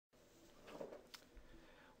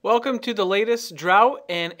Welcome to the latest drought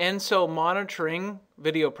and ENSO monitoring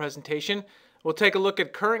video presentation. We'll take a look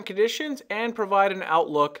at current conditions and provide an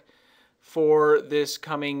outlook for this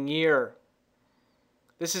coming year.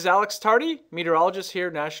 This is Alex Tardy, meteorologist here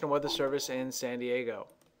at National Weather Service in San Diego.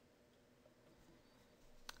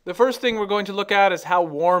 The first thing we're going to look at is how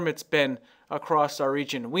warm it's been across our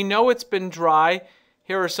region. We know it's been dry.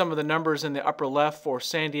 Here are some of the numbers in the upper left for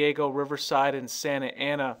San Diego, Riverside, and Santa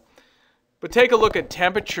Ana. But take a look at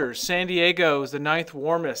temperatures. San Diego is the 9th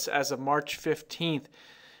warmest as of March 15th.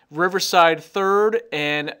 Riverside 3rd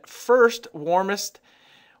and 1st warmest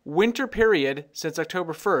winter period since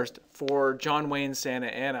October 1st for John Wayne, Santa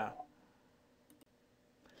Ana.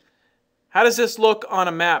 How does this look on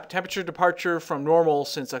a map? Temperature departure from normal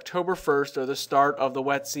since October 1st, or the start of the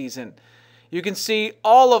wet season. You can see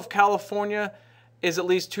all of California is at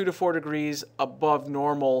least 2 to 4 degrees above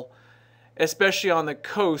normal, especially on the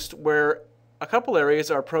coast where a couple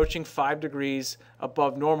areas are approaching 5 degrees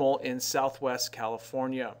above normal in southwest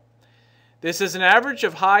California. This is an average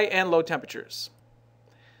of high and low temperatures.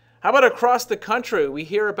 How about across the country? We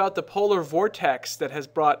hear about the polar vortex that has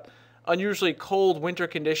brought unusually cold winter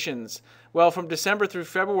conditions. Well, from December through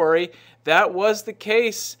February, that was the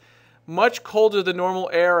case. Much colder than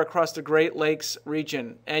normal air across the Great Lakes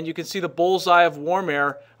region. And you can see the bullseye of warm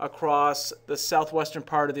air across the southwestern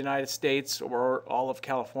part of the United States or all of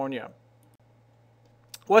California.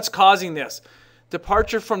 What's causing this?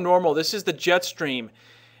 Departure from normal. This is the jet stream.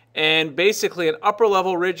 And basically an upper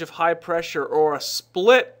level ridge of high pressure or a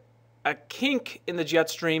split, a kink in the jet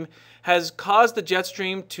stream has caused the jet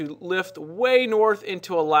stream to lift way north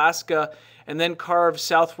into Alaska and then carve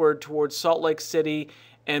southward towards Salt Lake City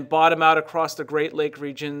and bottom out across the Great Lake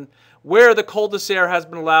region where the coldest air has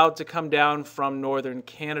been allowed to come down from northern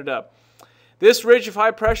Canada. This ridge of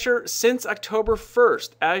high pressure since October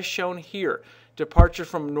 1st, as shown here, departure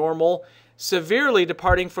from normal, severely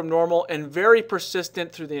departing from normal, and very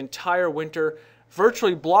persistent through the entire winter,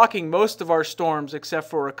 virtually blocking most of our storms except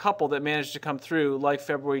for a couple that managed to come through, like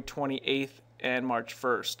February 28th and March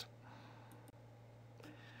 1st.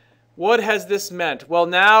 What has this meant? Well,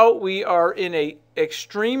 now we are in an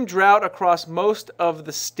extreme drought across most of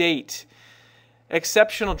the state.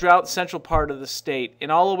 Exceptional drought central part of the state.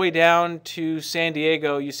 And all the way down to San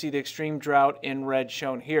Diego, you see the extreme drought in red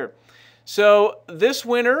shown here. So this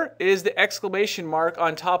winter is the exclamation mark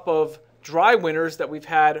on top of dry winters that we've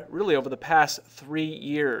had really over the past 3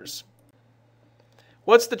 years.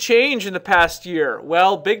 What's the change in the past year?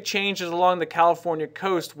 Well, big changes along the California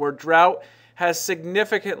coast where drought has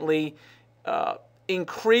significantly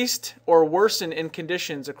increased or worsened in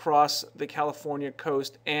conditions across the California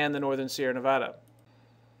coast and the northern Sierra Nevada.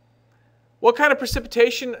 What kind of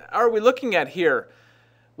precipitation are we looking at here?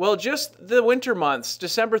 Well, just the winter months,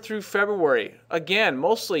 December through February. Again,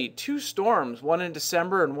 mostly 2 storms, one in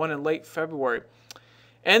December and one in late February.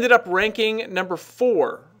 Ended up ranking number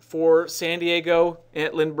 4 for San Diego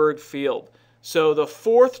at Lindbergh Field. So the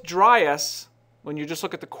 4th driest, when you just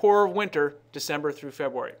look at the core of winter, December through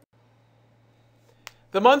February.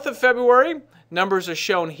 The month of February, numbers are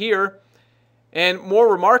shown here. And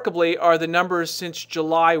more remarkably are the numbers since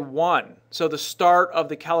July 1, so the start of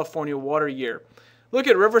the California water year. Look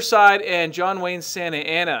at Riverside and John Wayne, Santa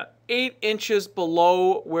Ana, 8 inches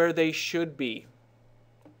below where they should be.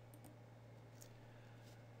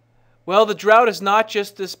 Well, the drought is not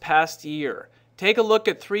just this past year. Take a look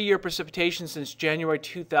at 3-year precipitation since January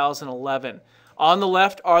 2011. On the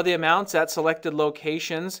left are the amounts at selected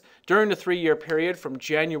locations during the 3-year period from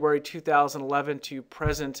January 2011 to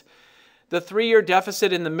present. The 3-year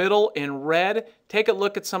deficit in the middle in red. Take a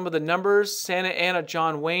look at some of the numbers. Santa Ana,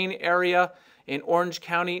 John Wayne area. In Orange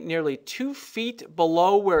County, nearly 2 feet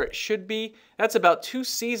below where it should be. That's about 2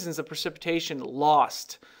 seasons of precipitation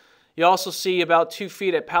lost. You also see about 2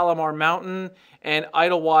 feet at Palomar Mountain and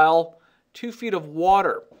Idlewild, 2 feet of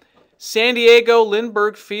water. San Diego,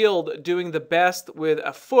 Lindbergh Field doing the best with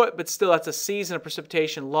a foot, but still that's a season of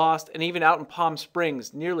precipitation lost. And even out in Palm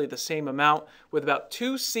Springs, nearly the same amount with about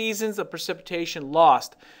 2 seasons of precipitation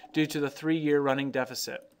lost due to the 3-year running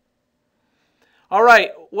deficit. All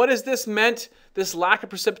right, what has this meant, this lack of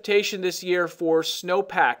precipitation this year for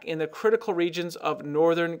snowpack in the critical regions of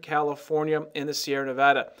Northern California in the Sierra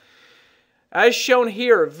Nevada? As shown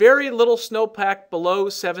here, very little snowpack below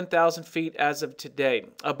 7,000 feet as of today.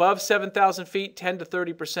 Above 7,000 feet, 10 to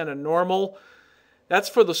 30% of normal. That's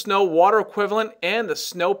for the snow water equivalent and the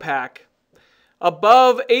snowpack.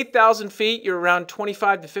 Above 8,000 feet, you're around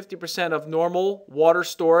 25 to 50% of normal water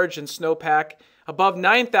storage and snowpack. Above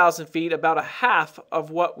 9,000 feet, about a half of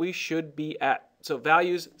what we should be at. So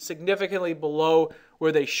values significantly below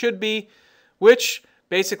where they should be, which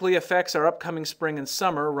basically affects our upcoming spring and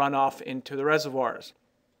summer runoff into the reservoirs.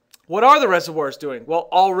 What are the reservoirs doing? Well,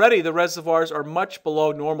 already the reservoirs are much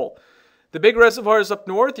below normal. The big reservoirs up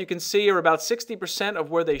north, you can see, are about 60% of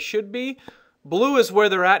where they should be. Blue is where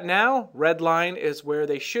they're at now. Red line is where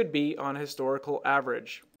they should be on historical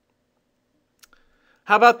average.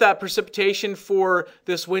 How about that precipitation for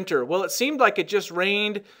this winter? Well, it seemed like it just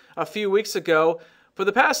rained a few weeks ago. For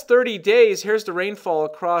the past 30 days, here's the rainfall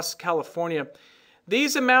across California.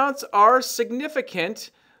 These amounts are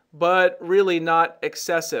significant, but really not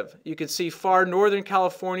excessive. You can see far northern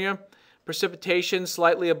California, precipitation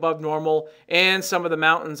slightly above normal, and some of the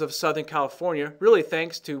mountains of Southern California, really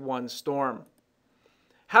thanks to one storm.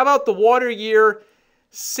 How about the water year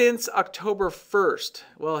since October 1st?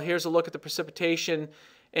 Well, here's a look at the precipitation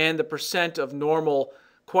and the percent of normal.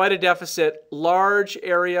 Quite a deficit, large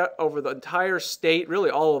area over the entire state,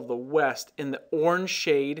 really all of the west, in the orange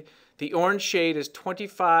shade. The orange shade is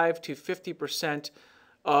 25 to 50%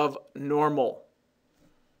 of normal.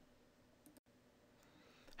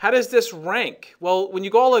 How does this rank? Well, when you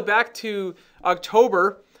go all the way back to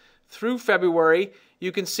October through February,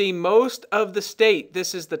 you can see most of the state.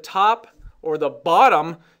 This is the top or the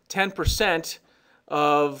bottom 10%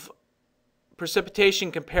 of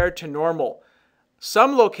precipitation compared to normal.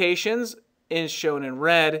 Some locations, shown in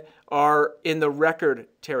red, are in the record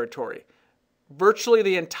territory. Virtually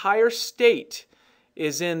the entire state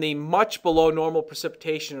is in the much below normal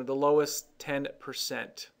precipitation, or the lowest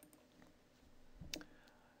 10%.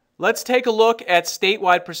 Let's take a look at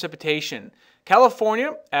statewide precipitation.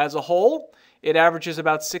 California, as a whole, it averages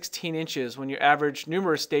about 16 inches when you average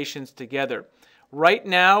numerous stations together. Right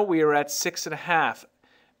now, we are at 6.5,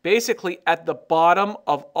 basically at the bottom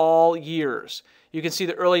of all years. You can see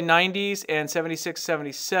the early 90s and 76,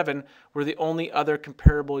 77 were the only other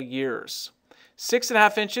comparable years.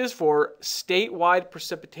 6.5 inches for statewide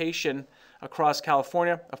precipitation across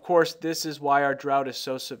California. Of course, this is why our drought is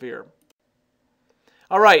so severe.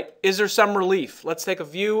 All right, is there some relief? Let's take a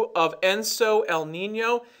view of ENSO El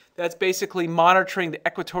Nino. That's basically monitoring the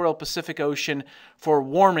equatorial Pacific Ocean for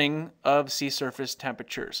warming of sea surface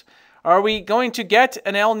temperatures. Are we going to get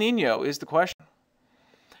an El Nino is the question.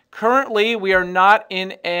 Currently, we are not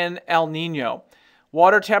in an El Nino.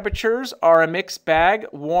 Water temperatures are a mixed bag,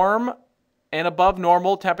 warm and above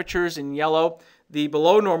normal temperatures in yellow, the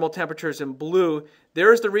below normal temperatures in blue.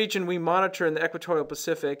 There's the region we monitor in the equatorial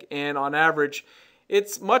Pacific, and on average,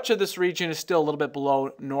 much of this region is still a little bit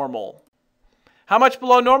below normal. How much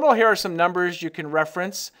below normal? Here are some numbers you can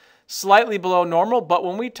reference. Slightly below normal, but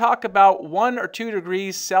when we talk about 1 or 2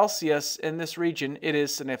 degrees Celsius in this region, it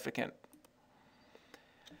is significant.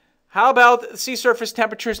 How about sea surface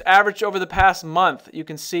temperatures averaged over the past month? You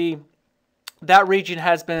can see that region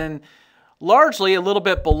has been largely a little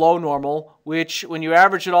bit below normal, which when you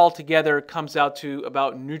average it all together comes out to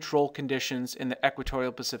about neutral conditions in the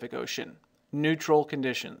equatorial Pacific Ocean. Neutral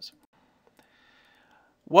conditions.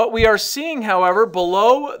 What we are seeing, however,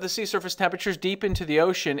 below the sea surface temperatures deep into the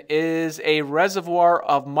ocean is a reservoir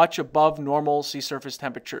of much above normal sea surface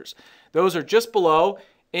temperatures. Those are just below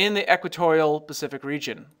in the equatorial Pacific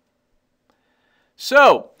region.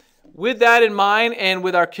 So, with that in mind, and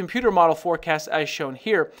with our computer model forecast as shown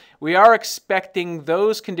here, we are expecting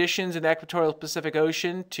those conditions in the equatorial Pacific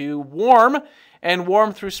Ocean to warm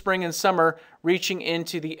through spring and summer, reaching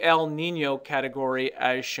into the El Nino category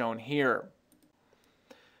as shown here.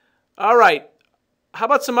 All right, how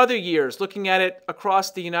about some other years? Looking at it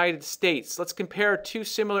across the United States, let's compare 2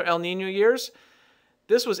 similar El Nino years.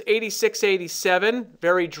 This was 86-87,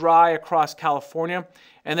 very dry across California,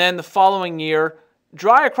 and then the following year,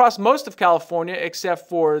 dry across most of California except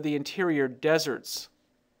for the interior deserts.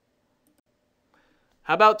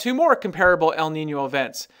 How about 2 more comparable El Nino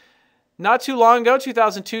events? Not too long ago,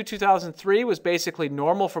 2002-2003 was basically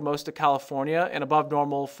normal for most of California and above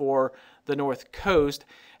normal for the North Coast.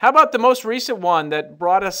 How about the most recent one that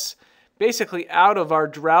brought us basically out of our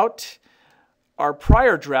drought, our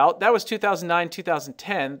prior drought? That was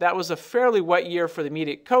 2009-2010. That was a fairly wet year for the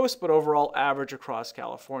immediate coast, but overall average across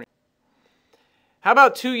California. How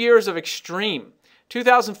about 2 years of extreme?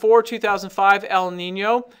 2004-2005 El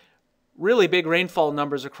Nino, really big rainfall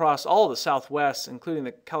numbers across all of the Southwest, including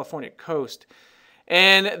the California coast.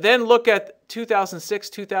 And then look at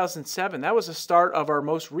 2006-2007. That was the start of our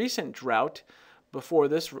most recent drought before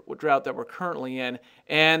this drought that we're currently in,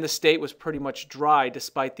 and the state was pretty much dry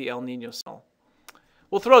despite the El Nino cycle.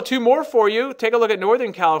 We'll throw 2 more for you. Take a look at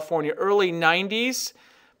Northern California, early 90s.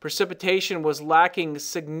 Precipitation was lacking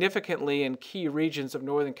significantly in key regions of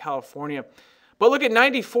Northern California. But look at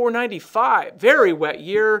 94, 95. Very wet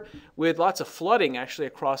year with lots of flooding actually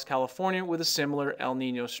across California with a similar El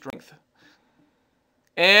Nino strength.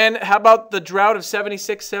 And how about the drought of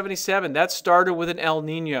 76, 77? That started with an El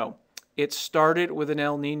Nino. It started with an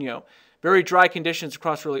El Nino. Very dry conditions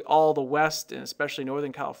across really all the West and especially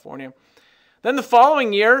Northern California. Then the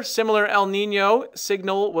following year, similar El Nino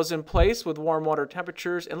signal was in place with warm water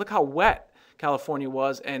temperatures. And look how wet California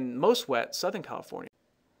was, and most wet Southern California.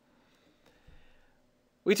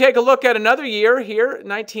 We take a look at another year here,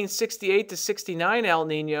 1968 to 69 El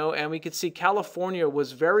Nino, and we can see California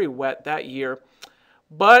was very wet that year.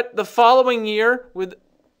 But the following year, with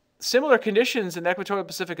similar conditions in the equatorial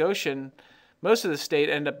Pacific Ocean, most of the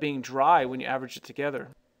state ended up being dry when you average it together.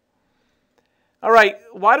 All right,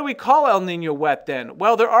 why do we call El Nino wet then?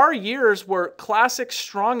 Well, there are years where classic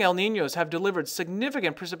strong El Ninos have delivered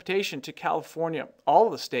significant precipitation to California, all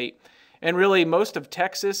of the state, and really most of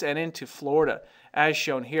Texas and into Florida, as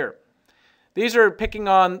shown here. These are picking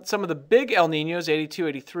on some of the big El Ninos, 82,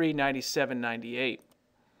 83, 97, 98.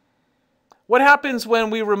 What happens when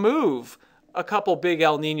we remove a couple big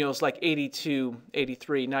El Ninos like 82,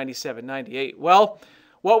 83, 97, 98? Well,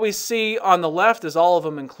 what we see on the left is all of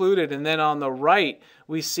them included, and then on the right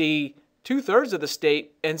we see 2/3 of the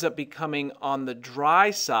state ends up becoming on the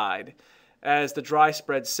dry side as the dry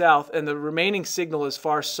spreads south, and the remaining signal is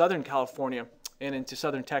far southern California and into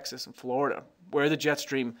southern Texas and Florida, where the jet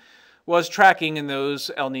stream was tracking in those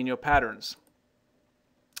El Nino patterns.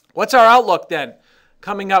 What's our outlook then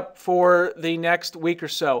coming up for the next week or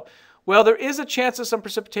so? Well, there is a chance of some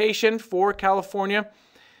precipitation for California.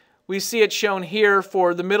 We see it shown here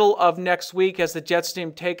for the middle of next week as the jet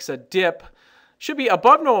stream takes a dip. Should be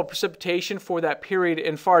above normal precipitation for that period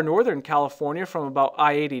in far northern California from about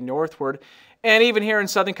I-80 northward. And even here in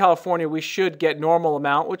Southern California, we should get normal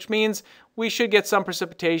amount, which means we should get some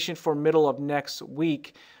precipitation for middle of next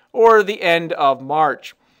week or the end of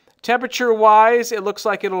March. Temperature-wise, it looks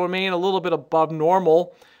like it'll remain a little bit above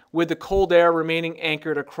normal, with the cold air remaining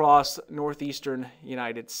anchored across northeastern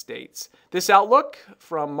United States. This outlook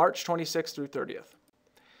from March 26th through 30th.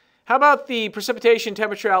 How about the precipitation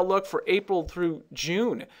temperature outlook for April through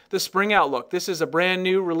June? The spring outlook. This is a brand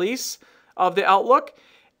new release of the outlook,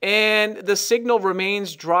 and the signal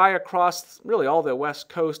remains dry across really all the west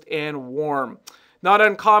coast and warm. Not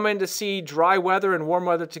uncommon to see dry weather and warm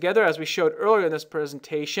weather together, as we showed earlier in this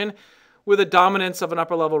presentation, with a dominance of an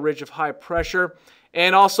upper level ridge of high pressure.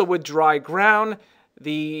 And also with dry ground,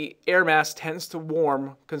 the air mass tends to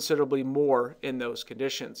warm considerably more in those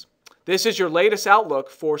conditions. This is your latest outlook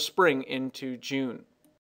for spring into June.